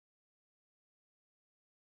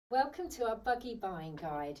Welcome to our buggy buying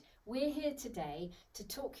guide. We're here today to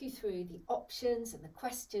talk you through the options and the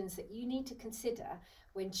questions that you need to consider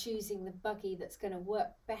when choosing the buggy that's going to work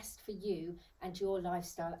best for you and your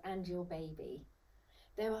lifestyle and your baby.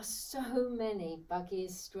 There are so many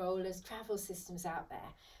buggies, strollers, travel systems out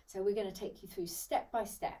there, so we're going to take you through step by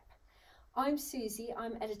step. I'm Susie,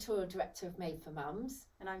 I'm Editorial Director of MadeForMums.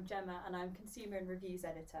 And I'm Gemma, and I'm Consumer and Reviews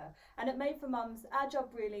Editor. And at MadeForMums, our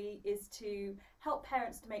job really is to help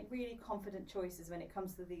parents to make really confident choices when it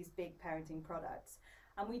comes to these big parenting products.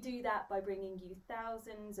 And we do that by bringing you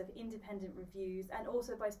thousands of independent reviews and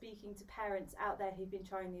also by speaking to parents out there who've been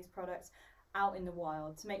trying these products out in the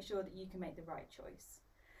wild to make sure that you can make the right choice.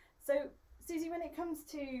 So, Susie, when it comes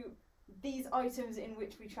to these items in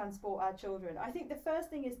which we transport our children, I think the first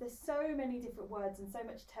thing is there's so many different words and so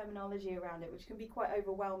much terminology around it, which can be quite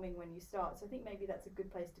overwhelming when you start. So I think maybe that's a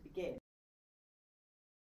good place to begin.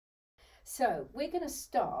 So we're going to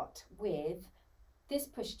start with this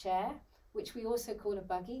pushchair, which we also call a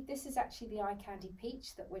buggy. This is actually the eye candy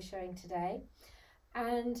peach that we're showing today.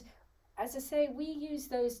 And as I say, we use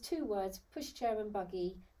those two words, pushchair and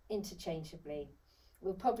buggy, interchangeably.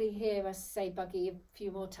 We'll probably hear us say buggy a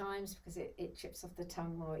few more times because it chips off the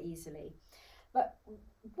tongue more easily. But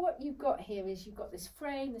what you've got here is you've got this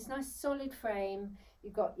frame, this nice solid frame,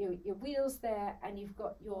 you've got your wheels there, and you've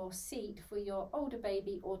got your seat for your older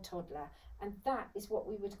baby or toddler. And that is what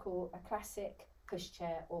we would call a classic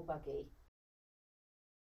pushchair or buggy.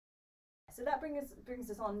 So that brings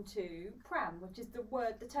us on to pram, which is the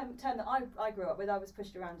term that I grew up with. I was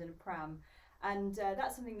pushed around in a pram. And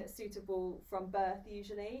that's something that's suitable from birth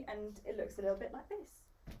usually, and it looks a little bit like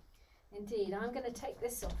this. Indeed, I'm going to take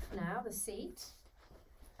this off now, the seat.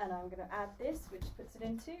 And I'm going to add this, which puts it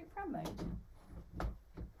into pram mode.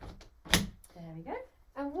 There we go.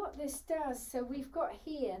 And what this does, so we've got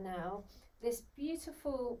here now this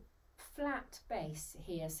beautiful flat base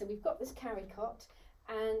here. So we've got this carry cot.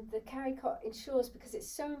 And the carry cot ensures, because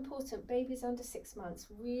it's so important, babies under 6 months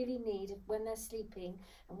really need, when they're sleeping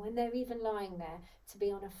and when they're even lying there, to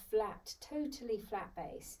be on a flat, totally flat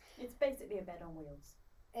base. It's basically a bed on wheels.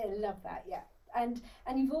 I love that, yeah. And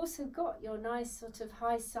you've also got your nice sort of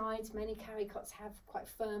high sides. Many carry cots have quite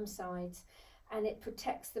firm sides, and it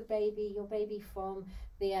protects the baby, your baby, from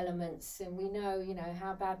the elements. And we know, you know,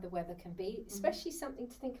 how bad the weather can be, especially something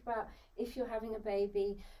to think about if you're having a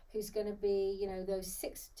baby who's going to be, you know,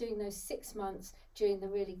 doing those 6 months during the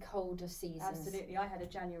really colder seasons. Absolutely. I had a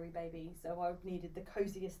January baby, so I needed the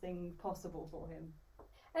coziest thing possible for him.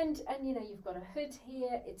 And you know, you've got a hood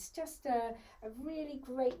here. It's just a really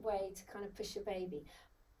great way to kind of push your baby.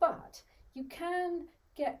 But you can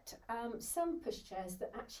get some pushchairs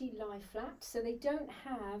that actually lie flat, so they don't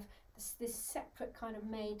have this separate kind of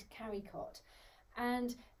made carry cot.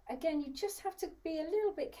 And again, you just have to be a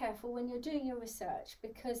little bit careful when you're doing your research,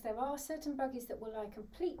 because there are certain buggies that will lie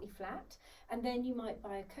completely flat, and then you might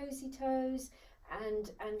buy a cozy toes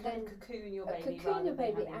and then cocoon your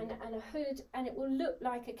baby, and a hood, and it will look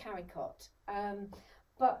like a carry cot.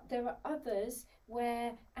 But there are others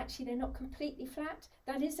where actually they're not completely flat.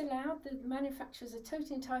 That is allowed. The manufacturers are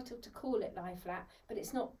totally entitled to call it lie flat, but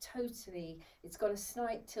it's not totally. It's got a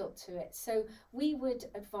slight tilt to it. So we would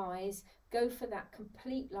advise go for that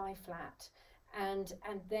complete lie flat, and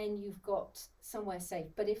then you've got somewhere safe.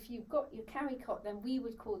 But if you've got your carry cot, then we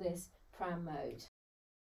would call this pram mode.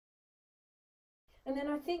 And then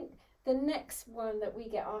I think the next one that we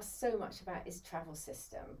get asked so much about is travel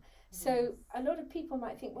system. So a lot of people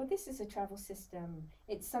might think, well, this is a travel system.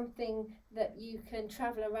 It's something that you can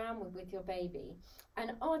travel around with your baby.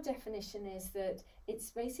 And our definition is that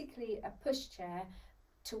it's basically a pushchair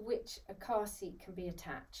to which a car seat can be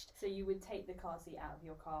attached. So you would take the car seat out of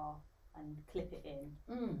your car and clip it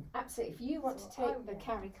in. Absolutely. If you want to take the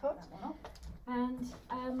carry cot, and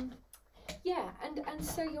and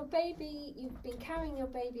so your baby, you've been carrying your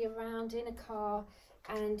baby around in a car,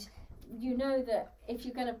 and you know that if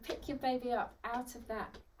you're going to pick your baby up out of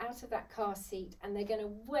that car seat, and they're going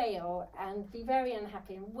to wail and be very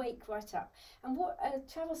unhappy and wake right up. And what a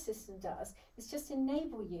travel system does is just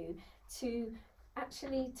enable you to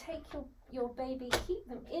actually take your baby, keep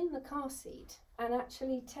them in the car seat, and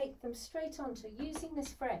actually take them straight onto using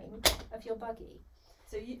this frame of your buggy.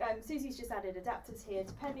 So Susie's just added adapters here.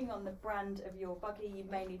 Depending on the brand of your buggy, you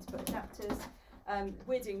may need to put adapters.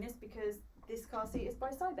 We're doing this because this car seat is by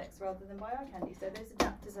Cybex rather than by eye candy, so those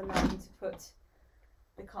adapters allow you to put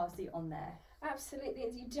the car seat on there. Absolutely.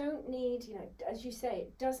 You don't need, you know, as you say,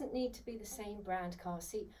 it doesn't need to be the same brand car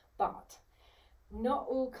seat, but not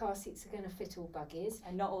all car seats are going to fit all buggies.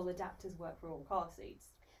 And not all adapters work for all car seats.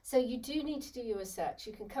 So you do need to do your research.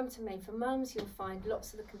 You can come to MadeForMums, you'll find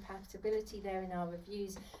lots of the compatibility there in our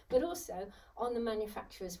reviews, but also on the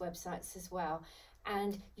manufacturers' websites as well.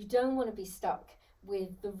 And you don't want to be stuck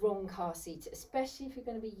with the wrong car seat, especially if you're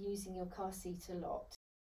going to be using your car seat a lot.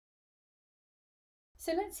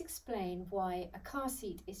 So let's explain why a car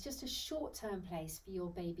seat is just a short-term place for your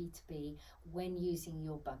baby to be when using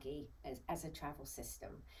your buggy as a travel system.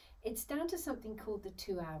 It's down to something called the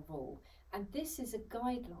 2-hour rule, and this is a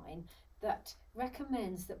guideline that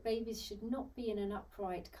recommends that babies should not be in an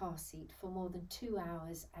upright car seat for more than 2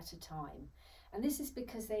 hours at a time. And this is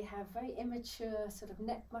because they have very immature sort of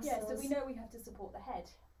neck muscles. Yeah, so we know we have to support the head.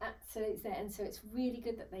 Absolutely, and so it's really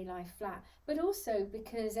good that they lie flat, but also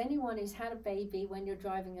because anyone who's had a baby when you're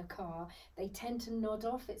driving a car, they tend to nod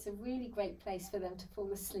off. It's a really great place for them to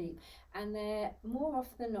fall asleep, and they're more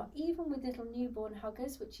often than not, even with little newborn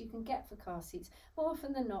huggers, which you can get for car seats, more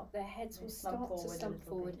often than not their heads will start to slump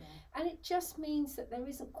forward, and it just means that there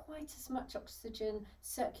isn't quite as much oxygen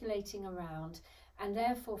circulating around. And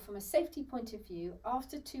therefore, from a safety point of view,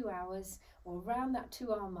 after 2 hours or around that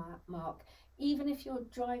 2-hour mark, even if you're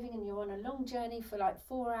driving and you're on a long journey for like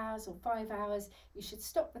 4 hours or 5 hours, you should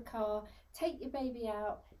stop the car, take your baby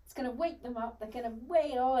out. It's going to wake them up. They're going to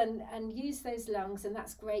wail and use those lungs, and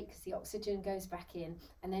that's great because the oxygen goes back in,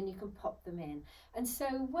 and then you can pop them in. And so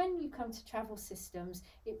when you come to travel systems,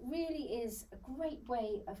 it really is a great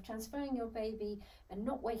way of transferring your baby and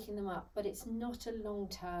not waking them up, but it's not a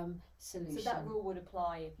long-term solution. So that rule would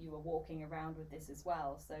apply if you were walking around with this as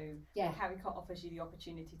well. So yeah, Cartwright offers you the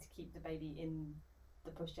opportunity to keep the baby in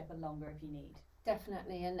the pushchair for longer if you need.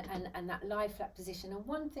 Definitely, and that lie flat position. And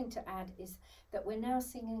one thing to add is that we're now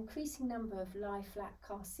seeing an increasing number of lie flat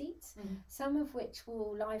car seats, some of which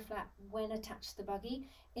will lie flat when attached to the buggy.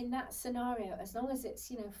 In that scenario, as long as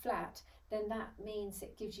it's flat, then that means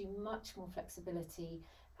it gives you much more flexibility,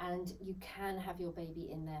 and you can have your baby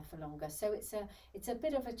in there for longer. So it's a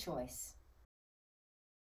bit of a choice.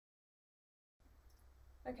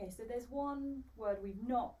 Okay, so there's one word we've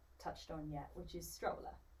not touched on yet, which is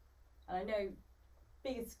stroller. And I know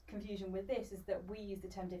biggest confusion with this is that we use the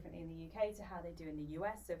term differently in the UK to how they do in the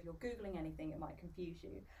US. So if you're Googling anything, it might confuse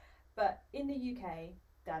you. But in the UK,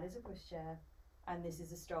 that is a pushchair and this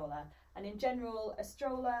is a stroller. And in general, a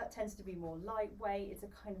stroller tends to be more lightweight. It's a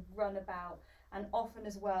kind of runabout, and often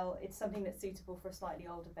as well, it's something that's suitable for a slightly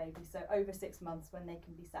older baby. So over 6 months, when they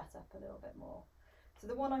can be sat up a little bit more. So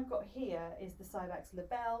the one I've got here is the Cybax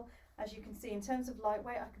Labelle. As you can see, in terms of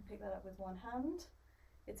lightweight, I can pick that up with one hand.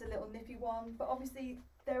 It's a little nippy one, but obviously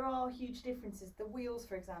there are huge differences. The wheels,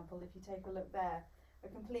 for example, if you take a look there, are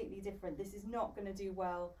completely different. This is not going to do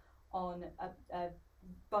well on a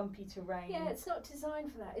bumpy terrain. Yeah, it's not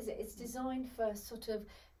designed for that, is it? It's designed for sort of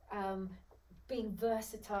being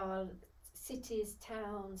versatile, cities,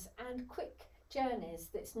 towns, and quick journeys.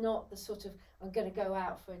 That's not the sort of, I'm going to go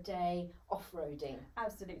out for a day off-roading.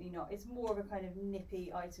 Absolutely not. It's more of a kind of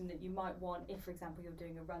nippy item that you might want if, for example, you're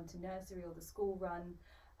doing a run to nursery or the school run,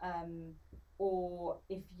 or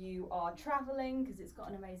if you are travelling, because it's got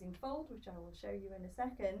an amazing fold, which I will show you in a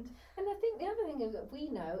second. And I think the other thing that we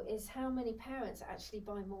know is how many parents actually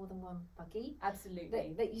buy more than one buggy.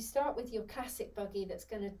 Absolutely. That you start with your classic buggy that's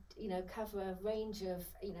going to cover a range of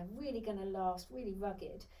really going to last, really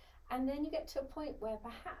rugged. And then you get to a point where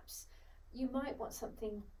perhaps you might want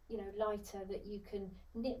something, lighter that you can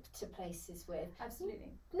nip to places with.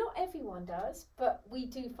 Absolutely. Not everyone does, but we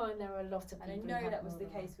do find there are a lot of people. And I know that was the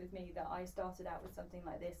case with me, that I started out with something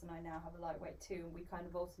like this and I now have a lightweight too, and we kind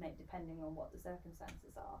of alternate depending on what the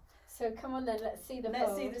circumstances are. So come on then, let's see the fold.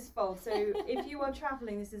 Let's see this fold. So if you are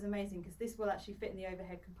travelling, this is amazing because this will actually fit in the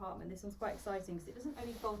overhead compartment. This one's quite exciting because it doesn't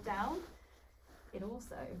only fold down, it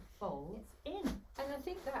also folds in. And I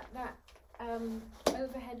think that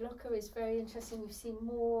overhead locker is very interesting. We've seen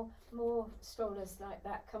more strollers like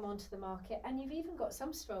that come onto the market, and you've even got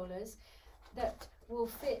some strollers that will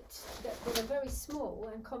fit, that are very small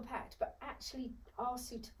and compact, but actually are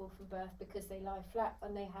suitable for birth because they lie flat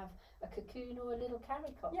and they have a cocoon or a little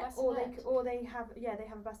carry cot. Yeah, or they have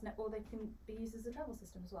a bassinet, or they can be used as a travel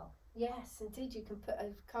system as well. Yes, indeed, you can put a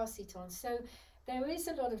car seat on. So there is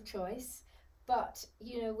a lot of choice, but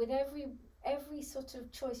with every sort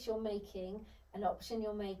of choice you're making, an option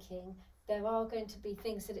you're making, there are going to be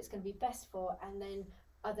things that it's going to be best for, and then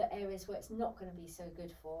other areas where it's not going to be so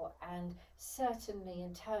good for. And certainly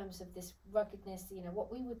in terms of this ruggedness,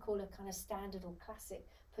 what we would call a kind of standard or classic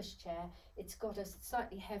pushchair, it's got a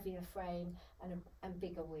slightly heavier frame and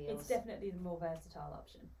bigger wheels. It's definitely the more versatile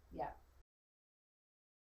option. Yeah.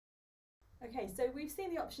 Okay, so we've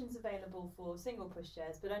seen the options available for single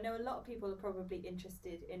pushchairs, but I know a lot of people are probably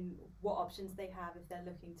interested in what options they have if they're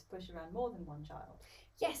looking to push around more than one child.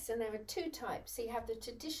 Yes, and there are two types. So you have the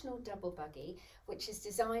traditional double buggy, which is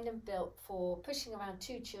designed and built for pushing around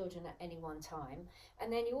two children at any one time.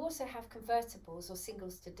 And then you also have convertibles or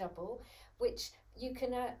singles to double, which you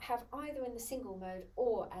can have either in the single mode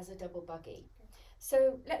or as a double buggy.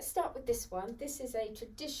 So let's start with this one. This is a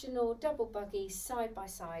traditional double buggy side by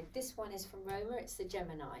side. This one is from Roma, it's the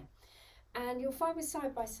Gemini. And you'll find with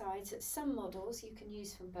side by sides that some models you can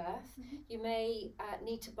use from birth. You may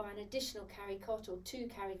need to buy an additional carry cot or two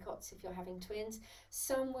carry cots if you're having twins.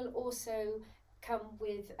 Some will also come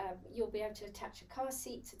with, you'll be able to attach a car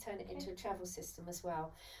seat to turn it into a travel system as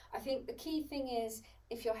well. I think the key thing is,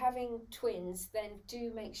 if you're having twins, then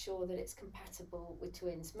do make sure that it's compatible with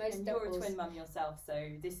twins. And you're a twin mum yourself, so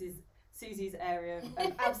this is Susie's area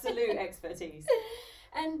of absolute expertise.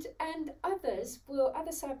 And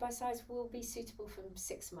other side by sides will be suitable from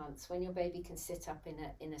 6 months when your baby can sit up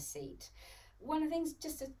in a seat. One of the things,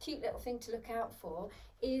 just a cute little thing to look out for,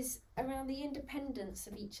 is around the independence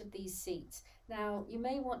of each of these seats. Now, you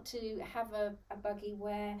may want to have a buggy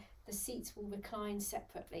where the seats will recline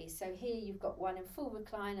separately. So here you've got one in full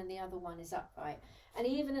recline and the other one is upright. And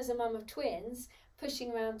even as a mum of twins,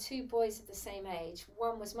 pushing around two boys of the same age,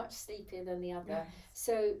 one was much sleepier than the other. Yes.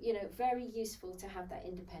 So, you know, very useful to have that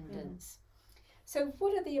independence. So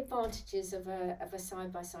what are the advantages of a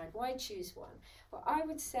side-by-side? Why choose one? Well, I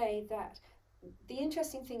would say that the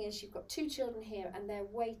interesting thing is you've got two children here and their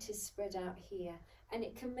weight is spread out here, and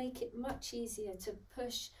it can make it much easier to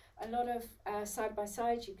push. A lot of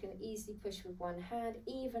side-by-sides you can easily push with one hand,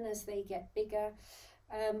 even as they get bigger.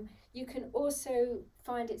 You can also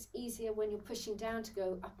find it's easier when you're pushing down to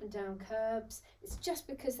go up and down curbs. It's just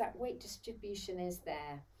because that weight distribution is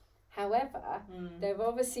there. However, they're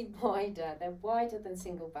obviously wider. They're wider than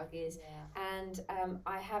single buggies. And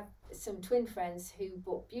I have some twin friends who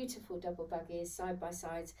bought beautiful double buggies,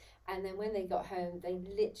 side-by-sides, and then when they got home, they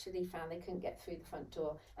literally found they couldn't get through the front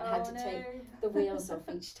door and had to take the wheels off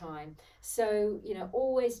each time. So, you know,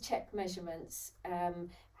 always check measurements.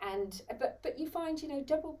 But you find, you know,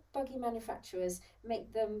 double buggy manufacturers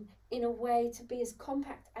make them in a way to be as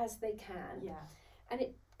compact as they can. And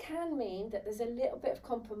it can mean that there's a little bit of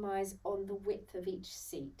compromise on the width of each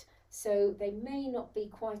seat. So they may not be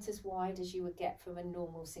quite as wide as you would get from a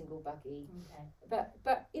normal single buggy.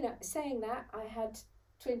 But you know, saying that, I had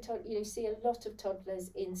you see a lot of toddlers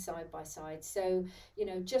in side by side. So, you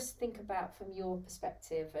know, just think about from your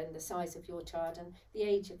perspective and the size of your child and the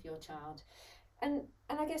age of your child. And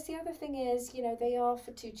I guess the other thing is, you know, they are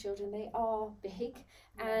for two children, they are big,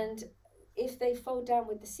 and if they fold down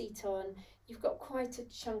with the seat on, you've got quite a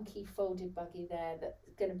chunky folded buggy there that's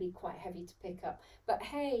going to be quite heavy to pick up. But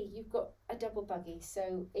hey, you've got a double buggy,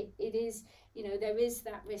 so it is, you know, there is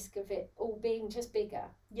that risk of it all being just bigger.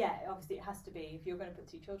 Yeah, obviously it has to be. If you're going to put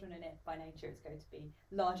two children in it, by nature it's going to be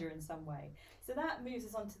larger in some way. So that moves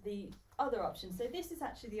us on to the other option. So this is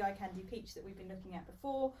actually the Eye Candy Peach that we've been looking at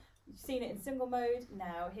before. You've seen it in single mode.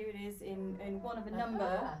 Now here it is in one of a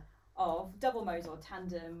number of double modes, or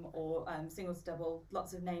tandem, or single to double.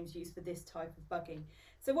 Lots of names used for this type of buggy.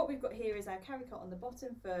 So what we've got here is our carry cot on the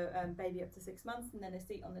bottom for baby up to 6 months, and then a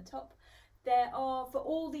seat on the top. There are, for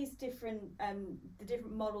all these different the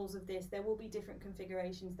different models of this, there will be different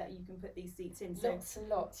configurations that you can put these seats in. So lots and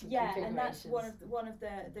lots of configurations. And that's one of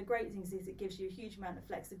the great things, is it gives you a huge amount of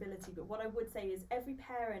flexibility. But what I would say is every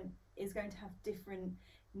parent is going to have different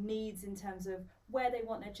needs in terms of where they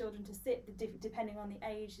want their children to sit, depending on the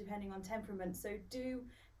age, depending on temperament. So do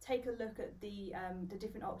take a look at the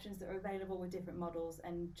different options that are available with different models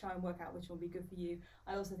and try and work out which one will be good for you.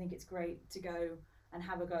 I also think it's great to go and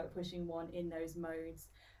have a go at pushing one in those modes.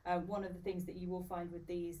 One of the things that you will find with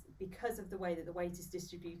these, because of the way that the weight is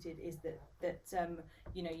distributed, is that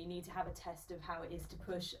you know, you need to have a test of how it is to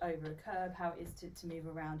push over a curb, how it is to move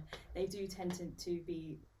around. They do tend to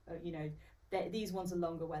be you know, these ones are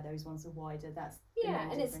longer where those ones are wider. That's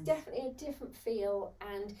and it's definitely a different feel,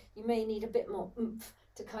 and you may need a bit more oomph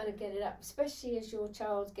to kind of get it up, especially as your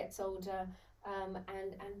child gets older.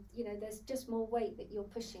 And you know, there's just more weight that you're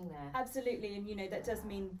pushing there. Absolutely, and you know, that does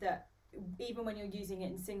mean that even when you're using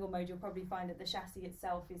it in single mode, you'll probably find that the chassis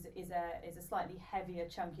itself is a slightly heavier,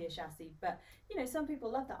 chunkier chassis. But you know, some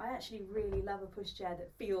people love that. I actually really love a pushchair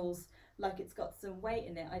that feels like it's got some weight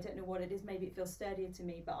in it. I don't know what it is. Maybe it feels sturdier to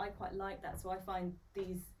me, but I quite like that. So I find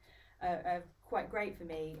these are quite great for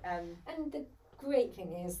me. And the great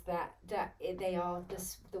thing is that they are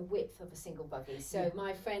the width of a single buggy. So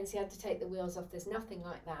my friends, he had to take the wheels off. There's nothing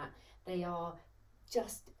like that. They are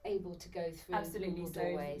just able to go through Absolutely. normal So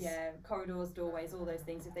doorways. yeah, corridors, doorways, all those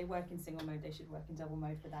things. If they work in single mode, they should work in double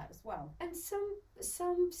mode for that as well. And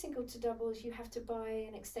some single to doubles you have to buy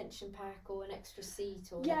an extension pack or an extra seat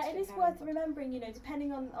or yeah, an it is extra worth carry-on. remembering, you know,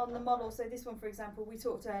 depending on the model. So this one, for example, we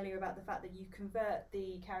talked earlier about the fact that you convert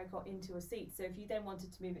the carry cot into a seat. So if you then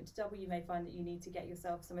wanted to move it to double, you may find that you need to get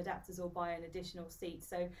yourself some adapters or buy an additional seat.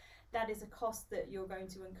 So that is a cost that you're going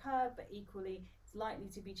to incur, but equally it's likely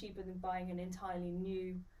to be cheaper than buying an entirely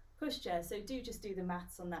new pushchair. So do just do the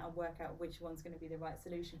maths on that and work out which one's going to be the right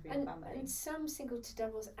solution for your family. And some single to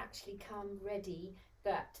doubles actually come ready,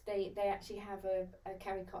 that they actually have a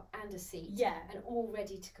carry cot and a seat, yeah, and all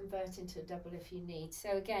ready to convert into a double if you need.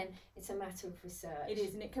 So again, it's a matter of research. It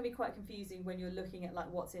is, and it can be quite confusing when you're looking at like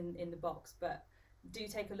what's in the box, but do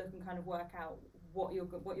take a look and kind of work out what you're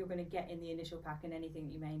going to get in the initial pack and anything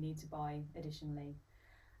that you may need to buy additionally.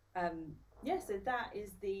 Yeah, so that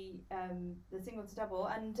is the single to double,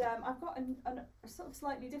 and I've got a sort of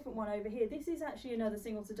slightly different one over here. This is actually another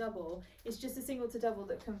single to double. It's just a single to double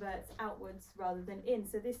that converts outwards rather than in.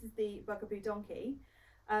 So this is the Bugaboo Donkey,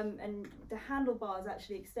 and the handlebars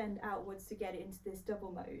actually extend outwards to get it into this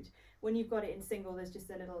double mode. When you've got it in single, there's just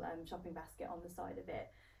a little shopping basket on the side of it.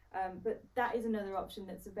 But that is another option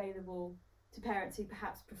that's available to parents who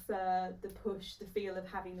perhaps prefer the push, the feel of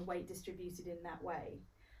having the weight distributed in that way.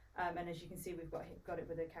 And as you can see, we've got it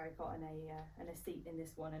with a carry cot and a seat in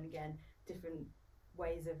this one, and again, different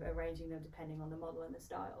ways of arranging them depending on the model and the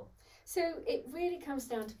style. So it really comes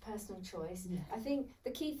down to personal choice. Yeah. I think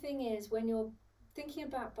the key thing is when you're thinking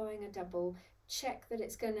about buying a double, check that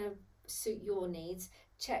it's going to suit your needs.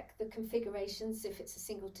 Check the configurations if it's a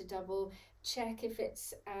single to double. Check if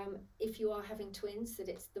it's if you are having twins, that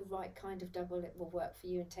it's the right kind of double. It will work for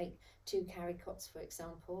you, and take 2 carry cots, for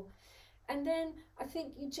example. And then I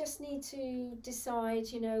think you just need to decide,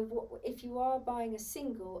 you know, what if you are buying a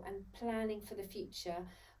single and planning for the future,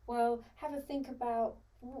 well, have a think about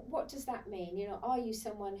what does that mean? You know, are you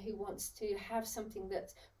someone who wants to have something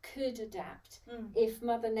that could adapt if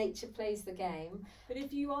Mother Nature plays the game? But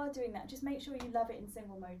if you are doing that, just make sure you love it in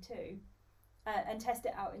single mode too. And test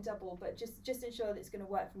it out in double, but just ensure that it's going to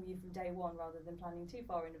work from you from day one, rather than planning too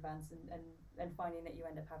far in advance and finding that you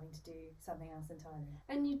end up having to do something else entirely.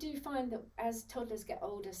 And you do find that as toddlers get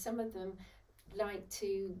older, some of them like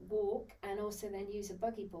to walk and also then use a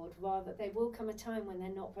buggy board, rather there will come a time when they're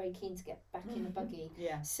not very keen to get back in a buggy.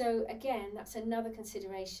 Yeah. So again, that's another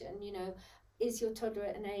consideration, you know, is your toddler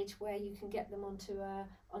at an age where you can get them onto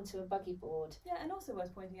a buggy board? Yeah, and also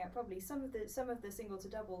worth pointing out, probably some of the single to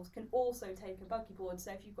doubles can also take a buggy board.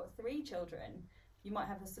 So if you've got 3 children, you might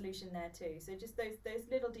have a solution there too. So just those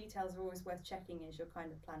little details are always worth checking as you're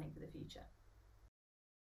kind of planning for the future.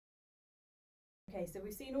 Okay, so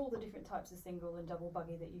we've seen all the different types of single and double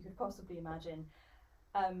buggy that you could possibly imagine.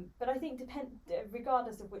 But I think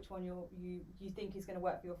regardless of which one you think is going to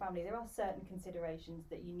work for your family, there are certain considerations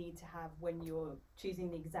that you need to have when you're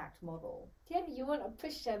choosing the exact model. Yeah, you want a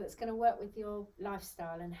pushchair that's going to work with your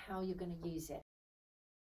lifestyle and how you're going to use it.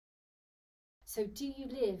 So do you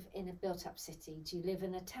live in a built-up city? Do you live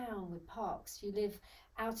in a town with parks? Do you live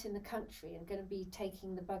out in the country and going to be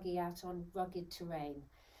taking the buggy out on rugged terrain?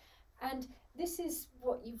 And this is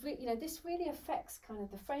what this really affects kind of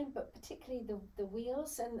the frame, but particularly the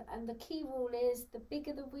wheels. And the key rule is the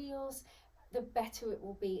bigger the wheels, the better it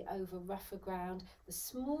will be over rougher ground. The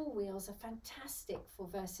small wheels are fantastic for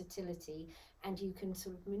versatility, and you can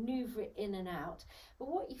sort of maneuver it in and out. But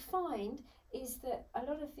what you find is that a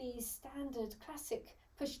lot of these standard classic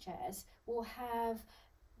pushchairs will have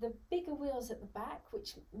the bigger wheels at the back,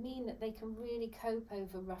 which mean that they can really cope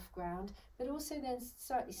over rough ground, but also then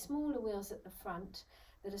slightly smaller wheels at the front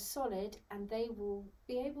that are solid, and they will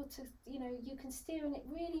be able to, you can steer, and it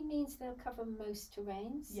really means they'll cover most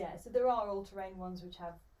terrains. Yeah, so there are all-terrain ones which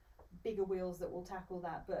have bigger wheels that will tackle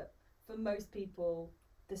that, but for most people,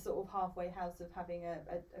 the sort of halfway house of having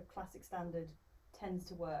a classic standard tends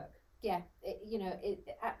to work. Yeah,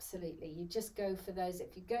 absolutely. You just go for those.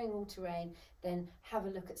 If you're going all terrain, then have a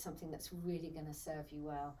look at something that's really going to serve you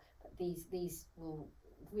well. But these will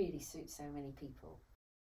really suit so many people.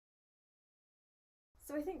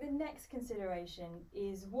 So I think the next consideration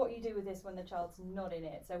is what you do with this when the child's not in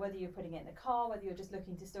it. So whether you're putting it in the car, whether you're just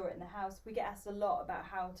looking to store it in the house, we get asked a lot about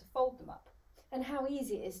how to fold them up. And how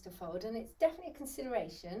easy it is to fold, and it's definitely a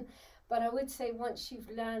consideration, but I would say once you've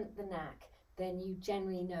learned the knack, then you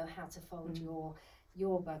generally know how to fold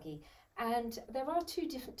your buggy. And there are 2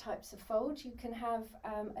 different types of fold. You can have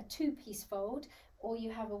a 2-piece fold, or you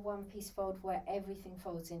have a 1-piece fold where everything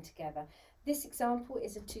folds in together. This example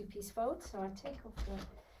is a 2-piece fold, so I take off the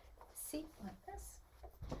seat like this,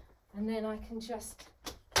 and then I can just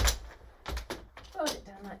fold it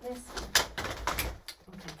down like this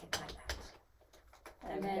and click it like that.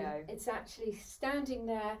 And then it's actually standing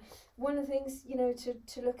there. One of the things, you know,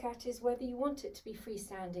 to look at is whether you want it to be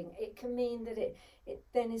freestanding. It can mean that it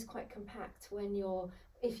then is quite compact when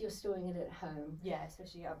if you're storing it at home. Yeah,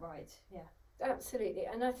 especially upright. Yeah, absolutely.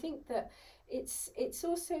 And I think that it's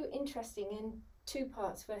also interesting in two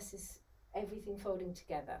parts versus everything folding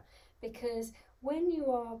together, because when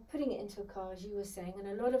you are putting it into a car, as you were saying, and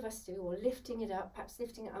a lot of us do, or lifting it up, perhaps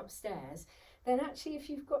lifting it upstairs, then actually if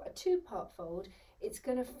you've got a two-part fold, it's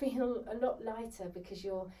going to feel a lot lighter because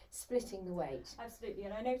you're splitting the weight. Absolutely.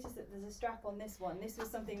 And I noticed that there's a strap on this one. This was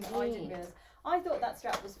something that I didn't realise. I thought that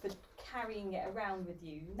strap was for carrying it around with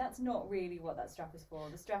you. That's not really what that strap is for.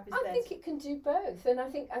 The strap is there. I think it can do both. And I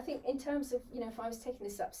think in terms of, you know, if I was taking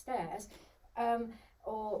this upstairs,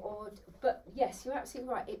 but yes, you're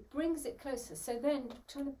absolutely right. It brings it closer. So then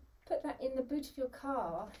trying to put that in the boot of your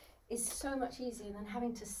car is so much easier than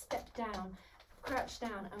having to step down, crouch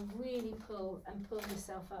down and really pull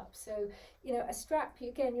yourself up. So, you know, a strap,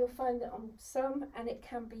 again, you'll find that on some, and it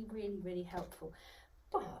can be really, really helpful.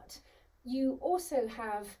 But you also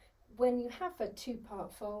have, when you have a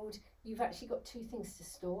two-part fold, you've actually got two things to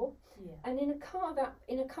store. Yeah. And in a car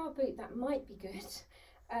boot, that might be good.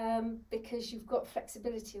 Because you've got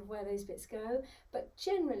flexibility of where those bits go, but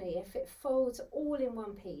generally if it folds all in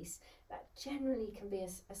one piece, that generally can be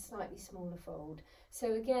a slightly smaller fold.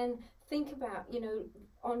 So again, think about, you know,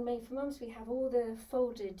 on Made for Mums we have all the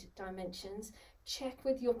folded dimensions. Check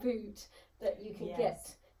with your boot that you can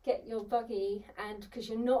get your buggy, and because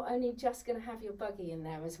you're not only just going to have your buggy in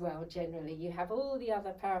there as well, generally you have all the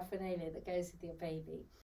other paraphernalia that goes with your baby.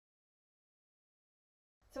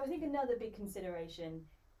 So I think another big consideration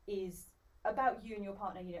is about you and your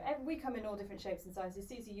partner. You know, we come in all different shapes and sizes.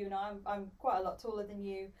 Susie, you and I'm quite a lot taller than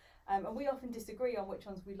you, and we often disagree on which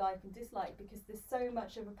ones we like and dislike, because there's so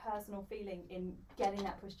much of a personal feeling in getting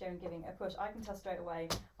that pushchair and giving it a push. I can tell straight away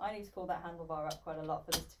I need to pull that handlebar up quite a lot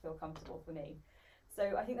for this to feel comfortable for me.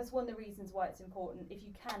 So I think that's one of the reasons why it's important, if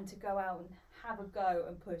you can, to go out and have a go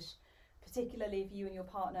and push, particularly if you and your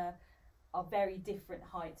partner are very different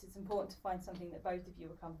heights. It's important to find something that both of you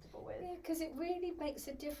are comfortable with. Yeah, because it really makes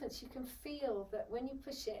a difference. You can feel that when you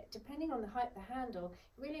push it, depending on the height of the handle,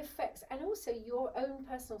 it really affects, and also your own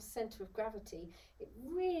personal centre of gravity, it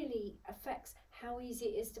really affects how easy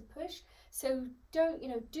it is to push. So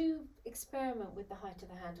do experiment with the height of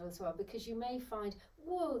the handle as well, because you may find,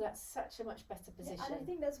 whoa, that's such a much better position. Yeah, and I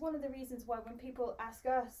think that's one of the reasons why when people ask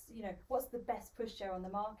us, you know, what's the best pushchair on the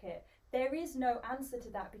market, there is no answer to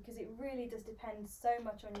that, because it really does depend so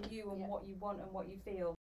much on you and what you want and what you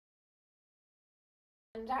feel.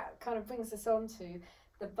 And that kind of brings us on to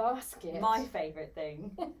the basket. My favourite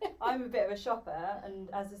thing. I'm a bit of a shopper, and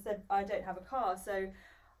as I said, I don't have a car, so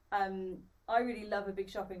I really love a big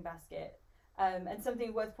shopping basket. And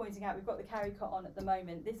something worth pointing out, we've got the carry cot on at the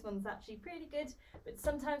moment. This one's actually pretty good, but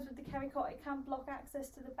sometimes with the carry cot it can block access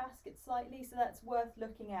to the basket slightly, so that's worth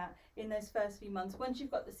looking at in those first few months. Once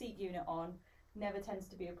you've got the seat unit on, never tends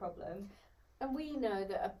to be a problem. And we know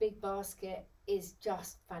that a big basket is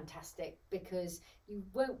just fantastic, because you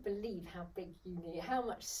won't believe how big you need, how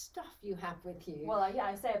much stuff you have with you. Well, yeah,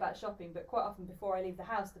 I say about shopping, but quite often before I leave the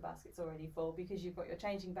house the basket's already full, because you've got your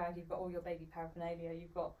changing bag, you've got all your baby paraphernalia,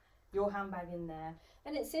 you've got your handbag in there.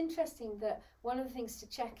 And it's interesting that one of the things to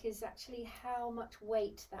check is actually how much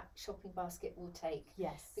weight that shopping basket will take.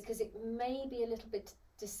 Yes. Because it may be a little bit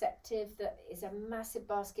deceptive that it's a massive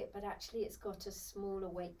basket, but actually it's got a smaller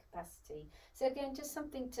weight capacity. So again, just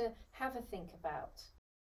something to have a think about.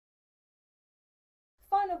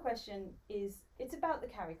 Final question is, it's about the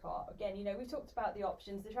carry cot. Again, you know, we've talked about the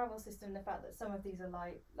options, the travel system, the fact that some of these are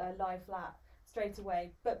lie flat straight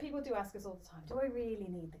away, but people do ask us all the time, do I really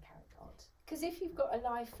need the carry cot? Because if you've got a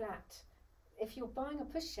lie flat, if you're buying a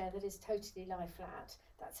pushchair that is totally lie flat,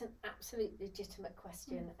 that's an absolute legitimate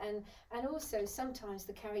question. And also sometimes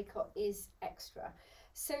the carry cot is extra.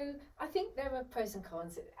 So I think there are pros and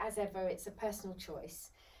cons. As ever, it's a personal choice.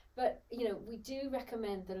 But, you know, we do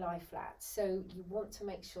recommend the lie flat, so you want to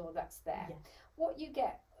make sure that's there. Yeah. What you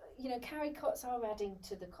get, you know, carry cots are adding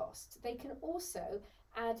to the cost. They can also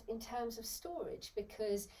add in terms of storage,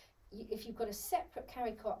 because if you've got a separate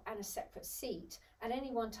carry cot and a separate seat, at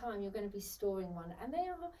any one time you're going to be storing one, and they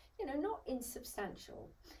are, you know, not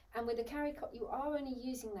insubstantial. And with a carry cot you are only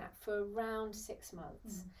using that for around 6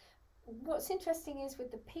 months. What's interesting is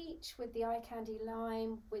with the peach, with the eye candy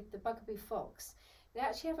lime, with the bugaboo fox, they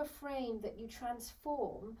actually have a frame that you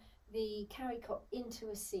transform the carry cot into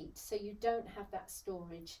a seat, so you don't have that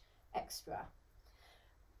storage extra.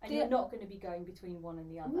 And you're not going to be going between one and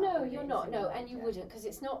the other. No, you're not. No, and you wouldn't, because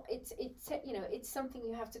it's not. It's you know, it's something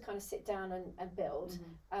you have to kind of sit down and build.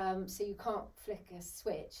 So you can't flick a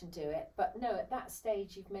switch and do it. But no, at that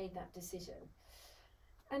stage you've made that decision.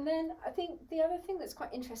 And then I think the other thing that's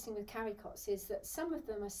quite interesting with carry cots is that some of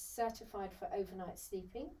them are certified for overnight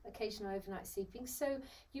sleeping, occasional overnight sleeping. So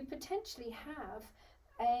you potentially have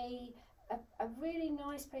a really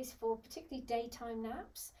nice place for particularly daytime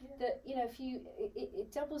naps. That, you know, if you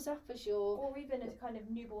it doubles up as your, or even a kind of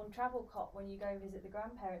newborn travel cot when you go visit the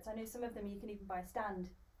grandparents. I know some of them you can even buy a stand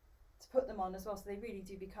to put them on as well, so they really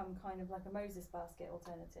do become kind of like a Moses basket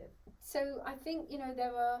alternative. So I think, you know,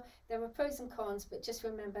 there are pros and cons, but just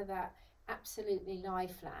remember that absolutely lie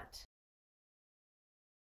flat.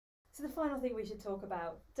 So the final thing we should talk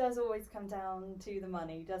about does always come down to the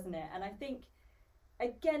money, doesn't it? And I think,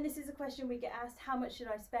 again, this is a question we get asked, how much should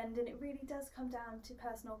I spend? And it really does come down to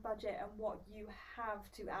personal budget and what you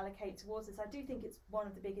have to allocate towards this. I do think it's one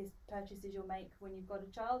of the biggest purchases you'll make when you've got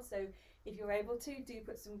a child. So if you're able to, do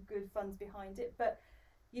put some good funds behind it. But,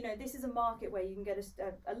 you know, this is a market where you can get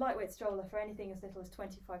a lightweight stroller for anything as little as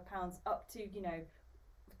 £25 up to, you know,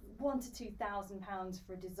 £1,000 to £2,000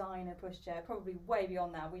 for a designer pushchair, probably way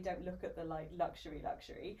beyond that. We don't look at the like luxury.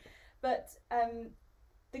 But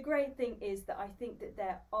the great thing is that I think that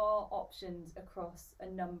there are options across a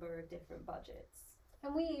number of different budgets.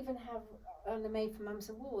 And we even have, on the Made for Mums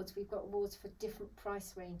awards, we've got awards for different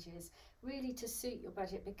price ranges, really to suit your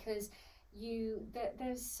budget, because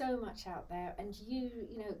there's so much out there, and you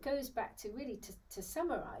know, it goes back to really to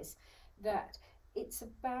summarize that it's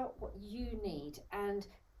about what you need. And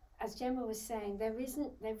as Gemma was saying, there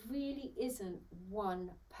really isn't one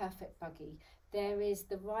perfect buggy. There is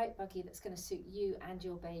the right buggy that's going to suit you and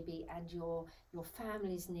your baby and your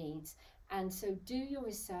family's needs. And so do your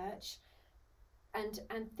research and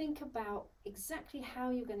think about exactly how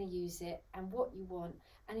you're going to use it and what you want.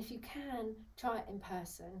 And if you can, try it in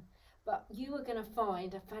person. But you are going to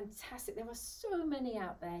find a fantastic, there are so many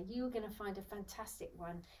out there, you are going to find a fantastic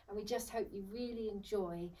one. And we just hope you really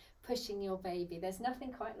enjoy pushing your baby. There's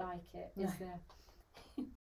nothing quite like it, is there?